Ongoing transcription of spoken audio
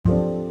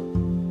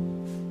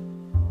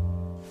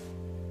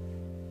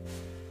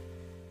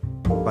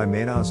by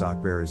Mainaz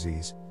Akbar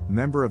Aziz,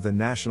 member of the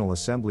National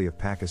Assembly of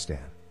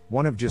Pakistan,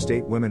 one of just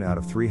 8 women out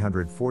of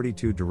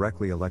 342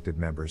 directly elected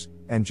members,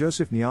 and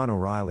Joseph Nyan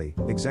O'Reilly,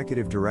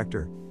 Executive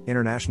Director,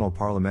 International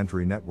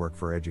Parliamentary Network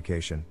for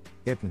Education,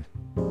 IPNED.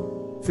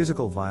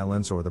 Physical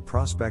violence or the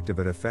prospect of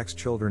it affects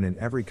children in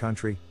every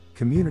country,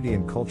 community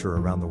and culture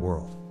around the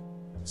world.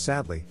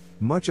 Sadly,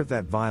 much of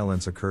that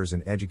violence occurs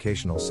in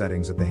educational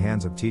settings at the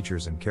hands of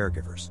teachers and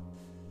caregivers.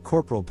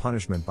 Corporal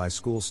punishment by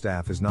school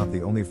staff is not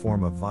the only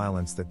form of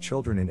violence that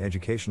children in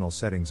educational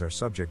settings are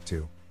subject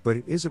to, but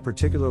it is a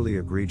particularly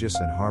egregious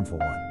and harmful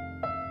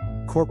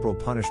one. Corporal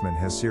punishment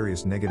has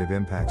serious negative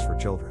impacts for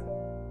children.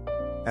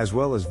 As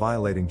well as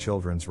violating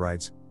children's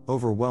rights,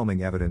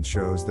 overwhelming evidence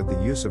shows that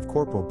the use of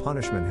corporal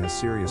punishment has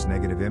serious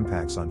negative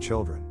impacts on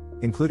children,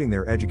 including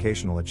their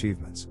educational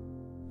achievements.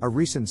 A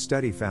recent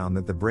study found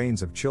that the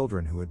brains of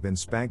children who had been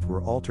spanked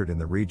were altered in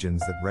the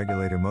regions that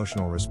regulate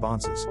emotional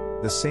responses,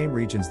 the same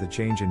regions that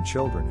change in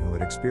children who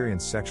had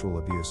experienced sexual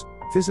abuse,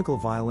 physical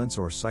violence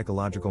or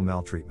psychological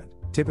maltreatment,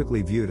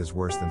 typically viewed as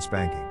worse than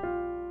spanking.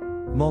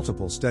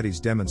 Multiple studies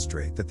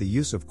demonstrate that the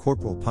use of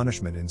corporal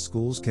punishment in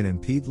schools can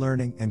impede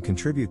learning and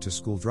contribute to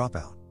school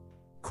dropout.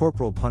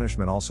 Corporal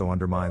punishment also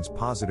undermines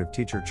positive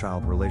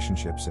teacher-child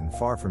relationships, and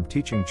far from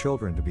teaching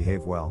children to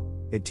behave well,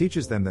 it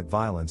teaches them that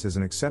violence is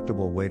an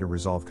acceptable way to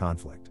resolve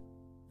conflict.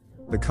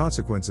 The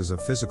consequences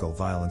of physical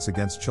violence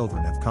against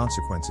children have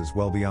consequences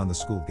well beyond the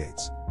school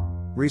gates.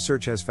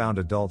 Research has found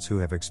adults who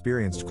have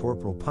experienced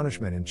corporal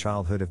punishment in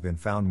childhood have been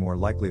found more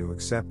likely to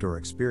accept or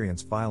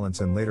experience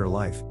violence in later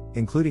life,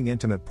 including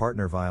intimate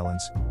partner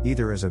violence,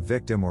 either as a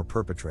victim or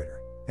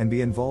perpetrator, and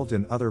be involved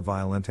in other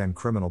violent and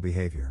criminal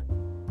behavior.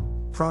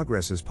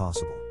 Progress is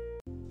possible.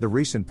 The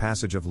recent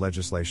passage of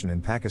legislation in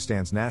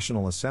Pakistan's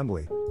National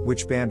Assembly,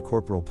 which banned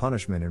corporal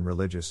punishment in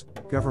religious,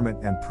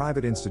 government and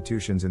private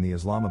institutions in the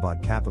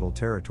Islamabad Capital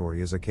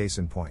Territory, is a case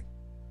in point.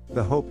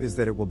 The hope is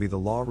that it will be the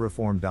law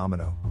reform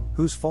domino,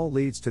 whose fall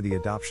leads to the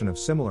adoption of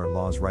similar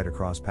laws right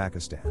across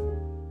Pakistan.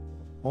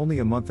 Only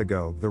a month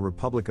ago, the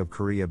Republic of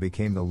Korea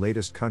became the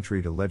latest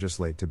country to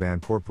legislate to ban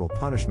corporal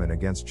punishment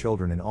against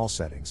children in all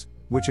settings,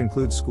 which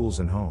includes schools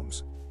and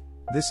homes.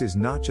 This is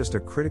not just a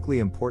critically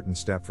important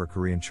step for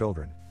Korean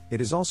children, it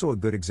is also a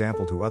good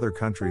example to other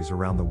countries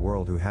around the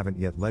world who haven't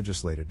yet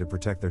legislated to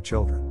protect their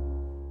children.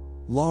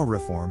 Law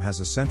reform has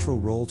a central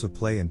role to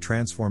play in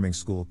transforming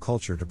school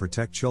culture to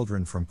protect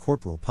children from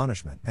corporal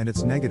punishment and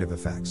its negative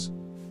effects.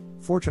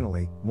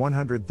 Fortunately,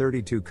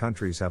 132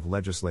 countries have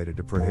legislated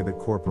to prohibit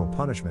corporal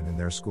punishment in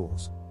their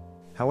schools.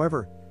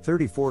 However,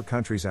 34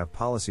 countries have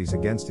policies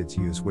against its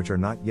use which are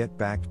not yet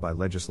backed by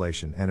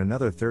legislation, and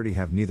another 30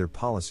 have neither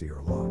policy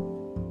or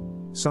law.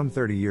 Some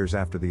 30 years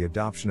after the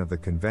adoption of the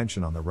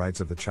Convention on the Rights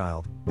of the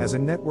Child, as a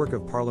network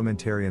of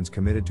parliamentarians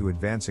committed to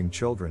advancing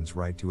children's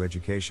right to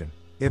education,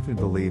 IPNED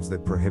believes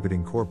that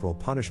prohibiting corporal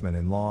punishment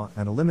in law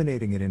and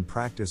eliminating it in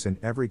practice in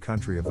every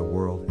country of the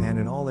world and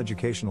in all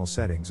educational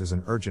settings is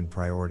an urgent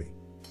priority.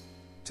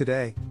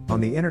 Today,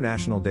 on the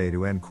International Day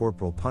to End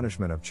Corporal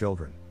Punishment of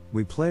Children,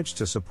 we pledge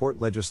to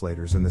support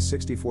legislators in the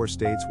 64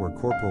 states where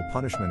corporal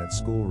punishment at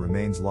school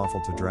remains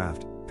lawful to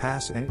draft,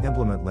 pass and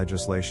implement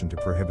legislation to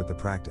prohibit the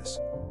practice.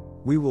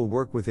 We will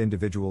work with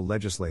individual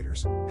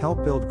legislators,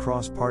 help build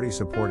cross-party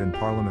support in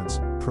parliaments,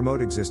 promote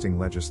existing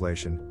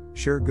legislation,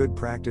 share good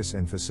practice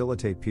and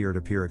facilitate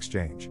peer-to-peer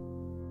exchange.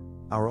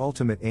 Our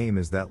ultimate aim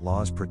is that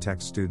laws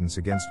protect students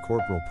against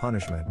corporal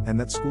punishment and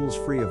that schools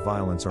free of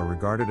violence are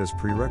regarded as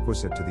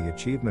prerequisite to the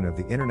achievement of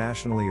the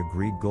internationally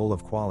agreed goal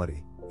of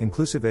quality,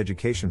 inclusive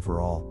education for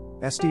all,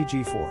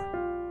 SDG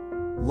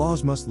 4.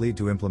 Laws must lead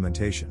to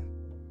implementation.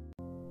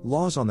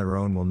 Laws on their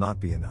own will not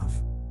be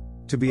enough.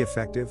 To be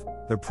effective,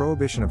 the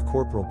prohibition of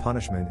corporal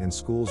punishment in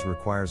schools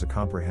requires a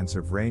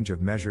comprehensive range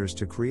of measures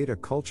to create a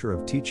culture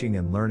of teaching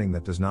and learning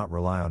that does not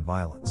rely on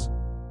violence.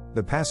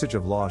 The passage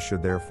of law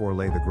should therefore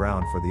lay the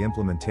ground for the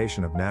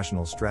implementation of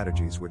national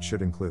strategies which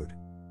should include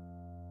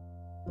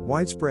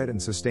widespread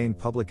and sustained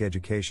public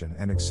education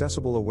and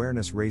accessible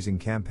awareness-raising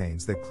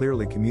campaigns that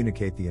clearly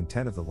communicate the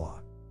intent of the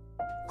law,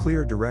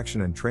 clear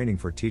direction and training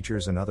for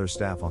teachers and other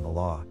staff on the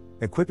law,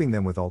 equipping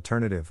them with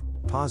alternative,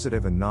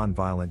 positive and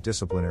non-violent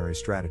disciplinary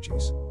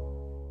strategies.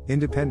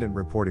 Independent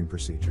reporting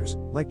procedures,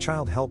 like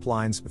child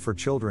helplines for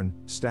children,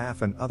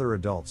 staff and other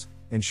adults,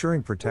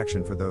 ensuring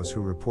protection for those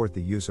who report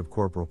the use of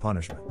corporal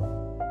punishment.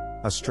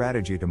 A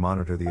strategy to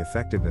monitor the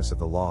effectiveness of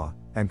the law,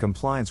 and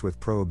compliance with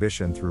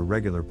prohibition through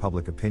regular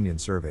public opinion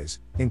surveys,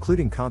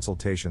 including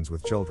consultations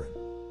with children.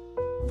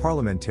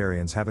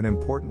 Parliamentarians have an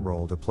important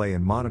role to play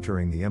in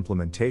monitoring the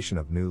implementation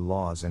of new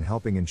laws and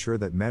helping ensure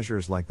that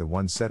measures like the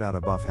ones set out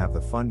above have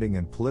the funding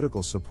and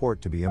political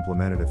support to be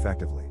implemented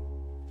effectively.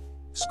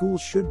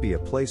 Schools should be a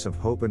place of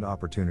hope and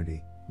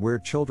opportunity, where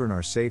children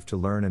are safe to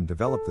learn and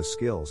develop the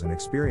skills and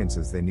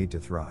experiences they need to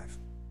thrive.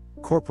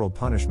 Corporal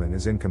punishment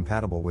is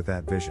incompatible with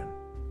that vision.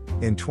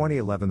 In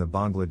 2011, the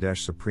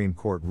Bangladesh Supreme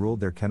Court ruled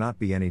there cannot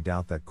be any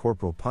doubt that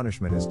corporal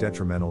punishment is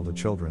detrimental to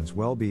children's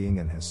well-being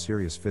and has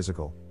serious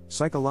physical,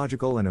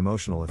 psychological and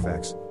emotional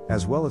effects,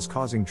 as well as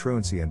causing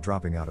truancy and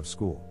dropping out of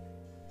school.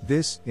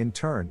 This, in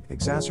turn,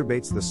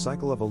 exacerbates the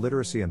cycle of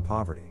illiteracy and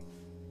poverty.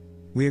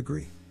 We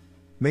agree.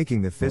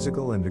 Making the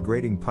physical and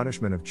degrading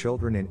punishment of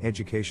children in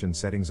education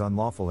settings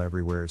unlawful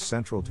everywhere is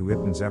central to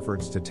IPN's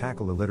efforts to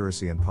tackle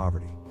illiteracy and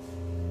poverty.